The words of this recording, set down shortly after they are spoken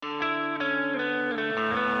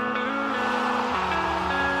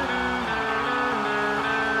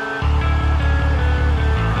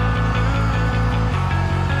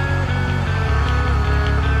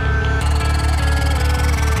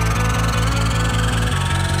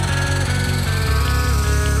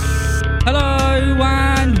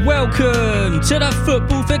Welcome to the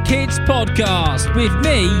Football for Kids podcast with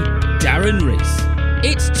me, Darren Rees.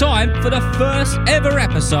 It's time for the first ever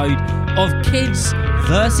episode of Kids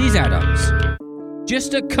versus Adults.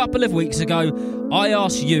 Just a couple of weeks ago, I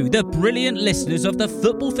asked you, the brilliant listeners of the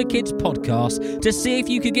Football for Kids podcast, to see if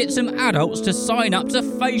you could get some adults to sign up to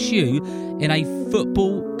face you in a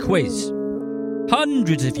football quiz.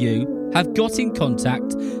 Hundreds of you have got in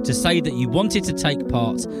contact to say that you wanted to take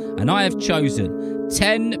part, and I have chosen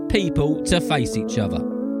 10 people to face each other.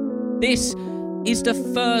 This is the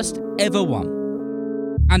first ever one.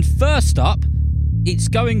 And first up, it's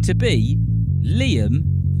going to be Liam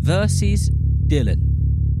versus Dylan.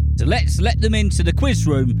 So let's let them into the quiz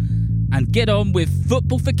room and get on with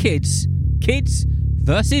Football for Kids, Kids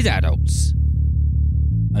versus Adults.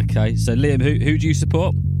 Okay, so Liam, who do you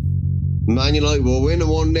support? Man United will win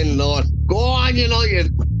 1-0, Lord. Go on,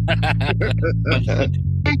 United!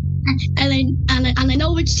 and I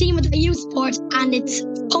know which team that you support, and it's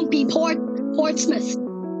Pompey Portsmouth.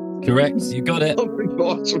 Correct, you got it. Pompey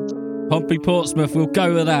Portsmouth. Pompey Portsmouth, we'll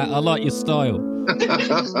go with that. I like your style.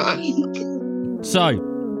 So,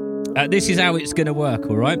 this is how it's going to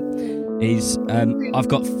work, all right? I've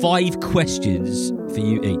got 5 questions for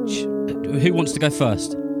you each. Who wants to go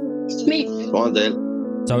first? Me. Go on, then.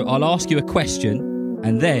 So I'll ask you a question,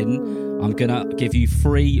 and then I'm going to give you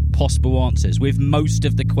 3 possible answers with most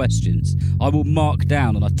of the questions. I will mark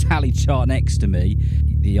down on a tally chart next to me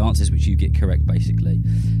the answers which you get correct, basically.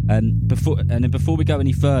 Before we go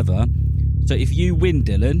any further, so if you win,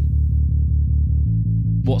 Dylan,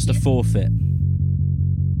 what's the forfeit?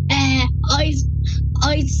 Ice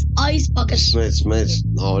bucket. Smith.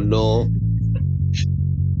 Oh, no.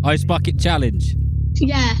 Ice bucket challenge.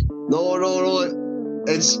 Yeah. No.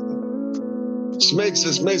 It's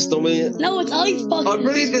Smiths, don't mean. No, it's ice bucket. I'm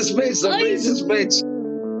reading the Smiths. No, it's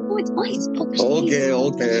ice bucket.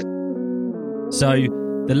 Okay. So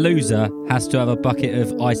the loser has to have a bucket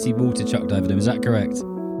of icy water chucked over them. Is that correct?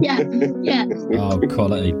 Yeah. Oh,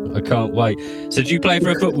 quality! I can't wait. So, do you play for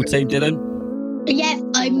a football team, Dylan? Yeah,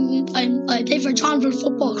 I play for Tranville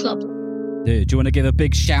Football Club. Do you want to give a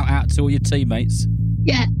big shout out to all your teammates?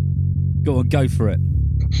 Yeah. Go for it.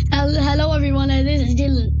 Hello everyone, this is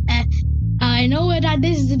Dylan. I know that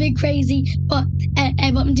this is a bit crazy, but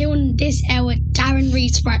I'm doing this with Darren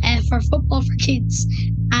Rees for Football for Kids,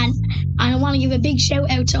 and I want to give a big shout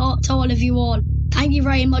out to all of you all. Thank you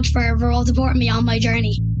very much for all supporting me on my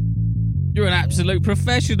journey. You're an absolute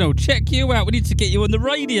professional. Check you out. We need to get you on the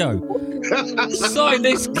radio. Sign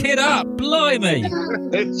this kid up, blimey.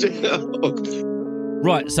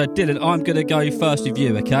 Right, so Dylan, I'm going to go first with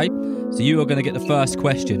you, okay? So you are going to get the first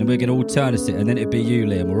question, and we're going to alternate it, and then it'll be you,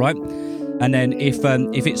 Liam, all right? And then if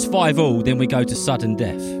it's 5-5, then we go to sudden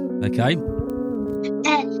death, okay?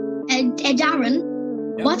 Darren,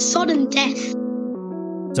 yeah. What's sudden death?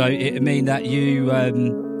 So it mean that you,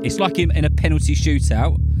 it's like in a penalty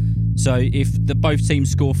shootout. So if both teams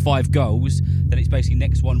score 5 goals, then it's basically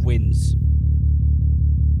next one wins.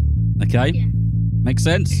 Okay? Yeah. Make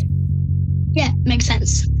sense? Yeah, makes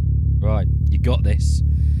sense. Right, you got this.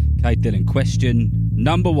 Okay, Dylan, question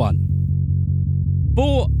number 1.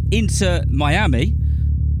 For Inter Miami,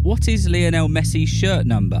 what is Lionel Messi's shirt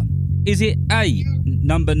number? Is it A,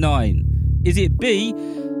 number 9? Is it B,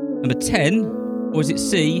 number 10? Or is it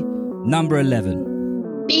C, number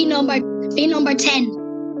 11? B number 10.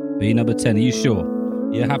 B number 10, are you sure?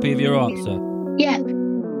 You're happy with your answer? Yeah.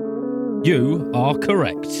 You are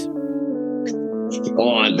correct. Go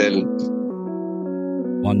on, then.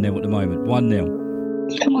 1-0 at the moment, 1-0.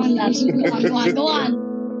 Come on, lads. Go on.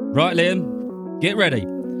 Right, Liam, get ready.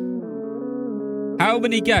 How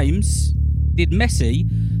many games did Messi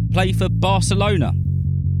play for Barcelona?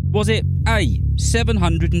 Was it A,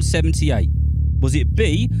 778? Was it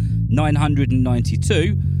B,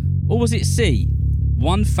 992? Or was it C,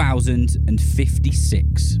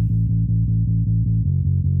 1056?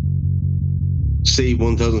 C,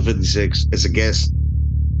 1056. It's a guess.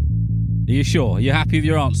 Are you sure? Are you happy with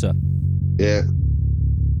your answer? Yeah.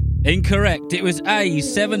 Incorrect. It was A,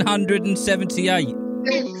 778.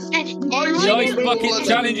 The ice bucket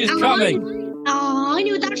challenge is coming. I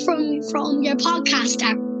knew that from your podcast,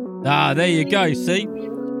 Darren. Ah, there you go. See?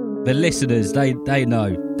 The listeners, they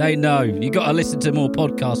know. They know. You got to listen to more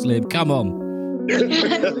podcasts, Liam. Come on.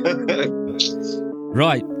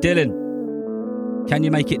 Right, Dylan. Can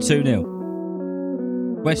you make it 2-0?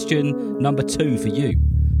 Question number 2 for you.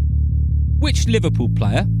 Which Liverpool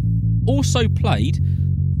player also played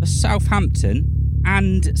for Southampton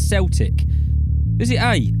and Celtic? Was it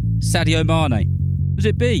A, Sadio Mane? Was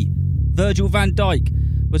it B, Virgil van Dijk?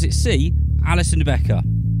 Was it C, Alisson Becker?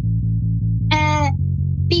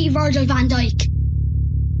 B. Virgil van Dijk.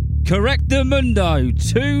 Correctamundo.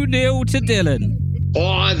 2-0 to Dylan.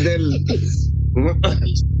 Oh, Dylan.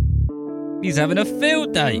 He's having a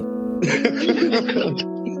field day.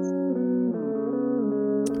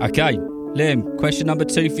 Okay, Liam, question number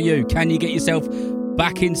 2 for you. Can you get yourself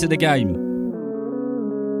back into the game?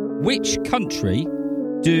 Which country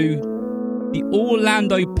do the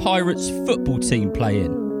Orlando Pirates football team play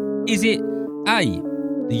in? Is it A,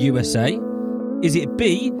 the USA? Is it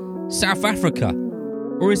B, South Africa?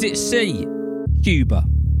 Or is it C, Cuba?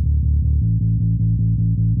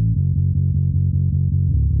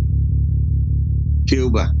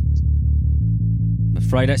 Cuba. I'm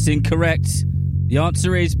afraid that's incorrect. The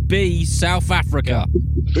answer is B, South Africa.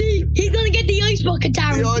 He's going to get the ice bucket,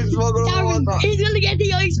 Darren. The ice bucket, Darren, he's going to get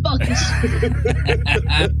the ice bucket.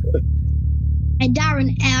 And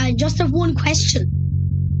Darren, just have one question.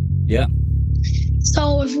 Yeah.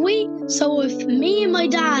 So if me and my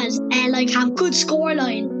dad have good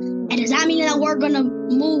scoreline, does that mean that we're gonna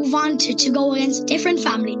move on to go against a different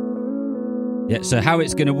family? Yeah, so how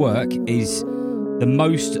it's going to work is the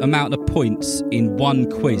most amount of points in one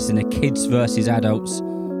quiz in a kids versus adults,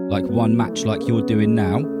 like one match like you're doing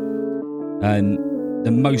now.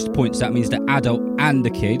 The most points, that means the adult and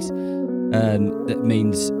the kid. That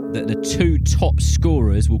means that the 2 top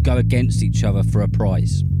scorers will go against each other for a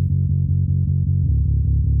prize.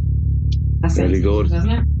 That's really good.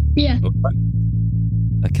 Yeah.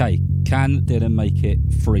 Okay, can Dylan make it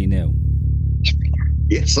 3-0?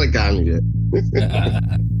 Yes, I can, yeah.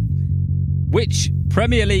 Which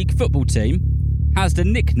Premier League football team has the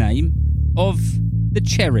nickname of the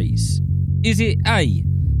Cherries? Is it A,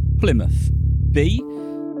 Plymouth, B,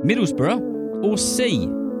 Middlesbrough, or C,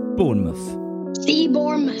 Bournemouth? C,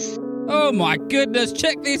 Bournemouth. Oh my goodness,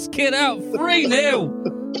 check this kid out.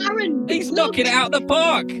 3-0. Darren, He's knocking it out the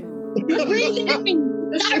park. breathe it in.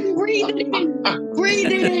 Darren, breathe it in.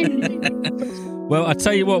 Breathe it in. Well, I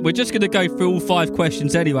tell you what, we're just going to go through all 5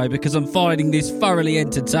 questions anyway because I'm finding this thoroughly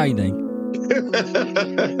entertaining.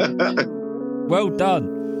 Well done.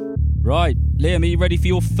 Right, Liam, are you ready for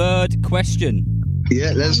your 3rd question?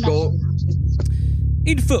 Yeah, let's go.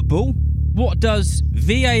 In football, what does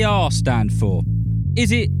VAR stand for?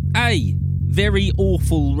 Is it A, very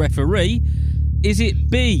awful referee? Is it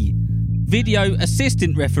B, video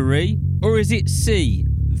assistant referee? Or is it C,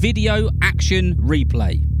 video action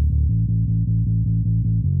replay?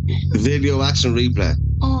 Video action replay.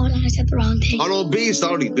 Oh, no, I said the wrong thing. Oh no, B,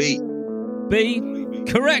 sorry, B. B,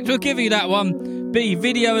 correct, we'll give you that one. B,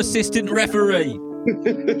 video assistant referee.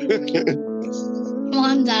 Come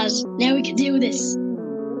on, Dad. Now we can do this.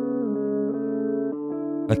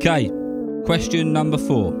 Okay, question number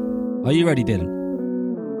 4. Are you ready, Dylan?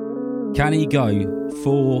 Can he go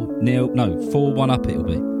 4-0? No, 4-1 up it'll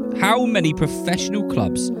be. How many professional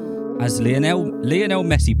clubs has Lionel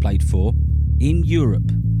Messi played for in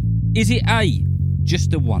Europe? Is it A,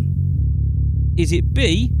 just the 1? Is it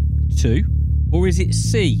B, 2? Or is it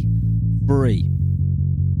C, 3?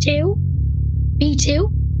 2. B2.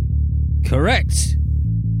 Correct.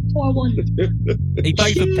 4-1. He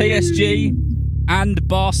played for PSG and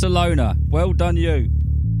Barcelona. Well done, you.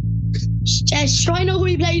 Just try to know who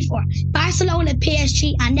he played for. Barcelona,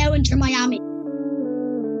 PSG, and now Inter Miami.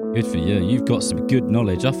 Good for you. You've got some good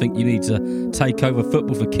knowledge. I think you need to take over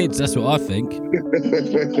football for kids. That's what I think.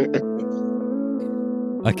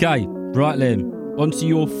 Okay, right, Liam. On to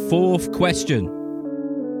your 4th question.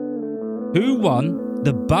 Who won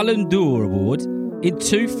the Ballon d'Or award in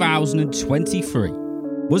 2023?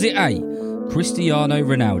 Was it A, Cristiano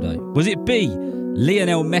Ronaldo? Was it B,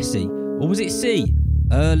 Lionel Messi? Or was it C,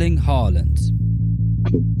 Erling Haaland?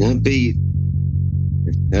 B.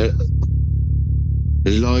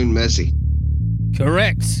 Lionel Messi.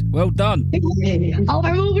 Correct. Well done. Oh,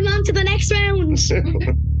 we're moving on to the next round.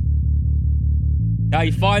 Okay,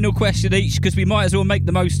 final question each because we might as well make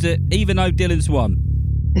the most of it, even though Dylan's won.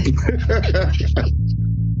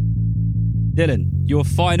 Dylan, your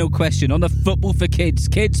final question on the football for kids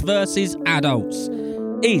versus adults,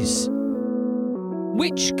 is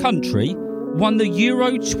which country won the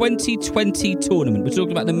Euro 2020 tournament? We're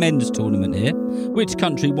talking about the men's tournament here. Which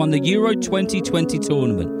country won the Euro 2020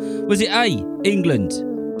 tournament? Was it A, England,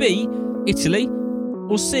 B, Italy,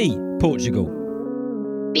 or C, Portugal?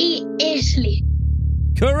 B, Italy.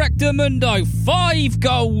 Correctamundo. 5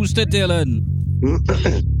 goals to Dylan.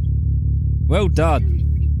 Well done.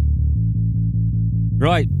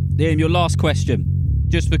 Right, Liam, your last question,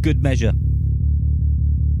 just for good measure.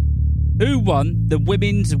 Who won the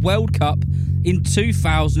Women's World Cup in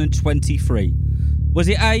 2023? Was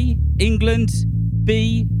it A, England,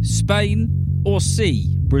 B, Spain, or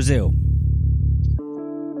C, Brazil?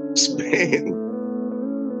 Spain.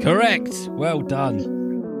 Correct. Well done.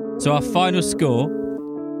 So our final score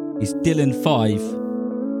is Dylan 5,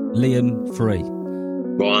 Liam 3.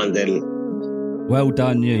 Go on, Dylan. Well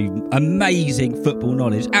done, you. Amazing football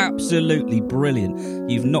knowledge. Absolutely brilliant.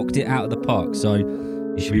 You've knocked it out of the park. So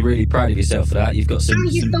you should be really proud of yourself for that. You've got some.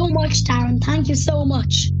 Thank you so much, Darren. Thank you so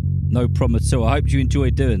much. No problem at all. I hope you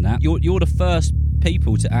enjoyed doing that. You're the first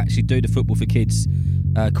people to actually do the Football for Kids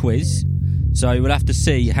quiz. So we'll have to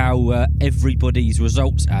see how everybody's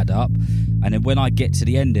results add up. And then when I get to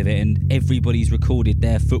the end of it and everybody's recorded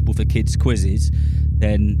their Football for Kids quizzes,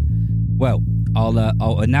 then, well, I'll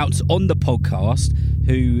announce on the podcast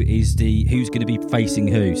who's going to be facing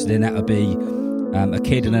who. So then that'll be a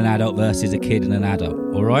kid and an adult versus a kid and an adult.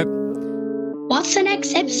 All right? What's the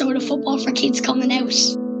next episode of Football for Kids coming out?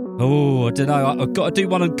 Oh, I don't know. I've got to do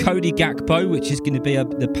one on Cody Gakpo, which is going to be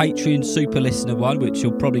the Patreon super listener one, which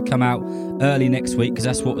will probably come out early next week because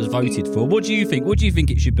that's what was voted for. What do you think? What do you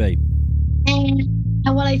think it should be?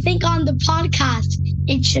 Well, I think on the podcast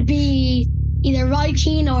it should be either Roy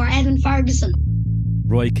Keane or Evan Ferguson.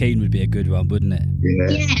 Roy Keane would be a good one, wouldn't it?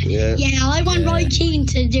 Yeah. I want Roy Keane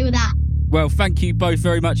to do that. Well, thank you both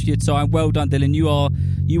very much for your time. Well done, Dylan. You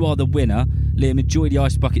are the winner. Liam, enjoy the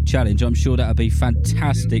Ice Bucket Challenge. I'm sure that'll be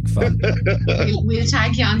fantastic fun. We'll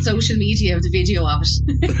tag you on social media with the video of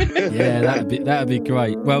it. Yeah, that'd be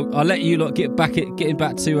great. Well, I'll let you lot getting back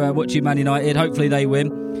to watching Man United. Hopefully they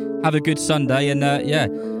win. Have a good Sunday and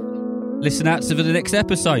listen out for the next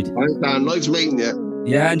episode. Thanks, Dan. Nice meeting you.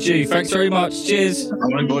 Yeah, and you. Thanks very much. Cheers. All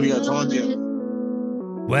right, buddy. I told you.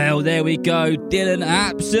 Well, there we go. Dylan,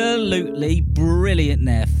 absolutely brilliant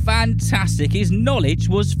there. Fantastic. His knowledge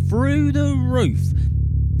was through the roof.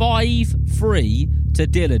 5-3 to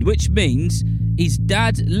Dylan, which means his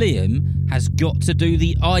dad, Liam, has got to do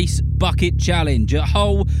the Ice Bucket Challenge. A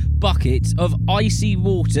whole bucket of icy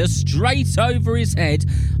water straight over his head.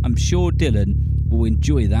 I'm sure Dylan will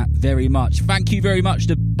enjoy that very much. Thank you very much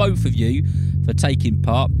to both of you for taking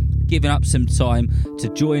part, giving up some time to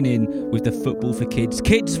join in with the Football for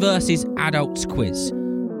Kids versus Adults quiz.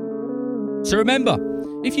 So remember,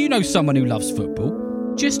 if you know someone who loves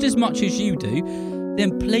football just as much as you do,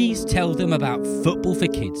 then please tell them about Football for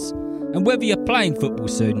Kids. And whether you're playing football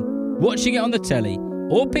soon, watching it on the telly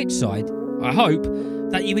or pitch side, I hope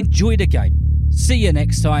that you enjoy the game. See you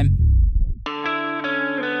next time.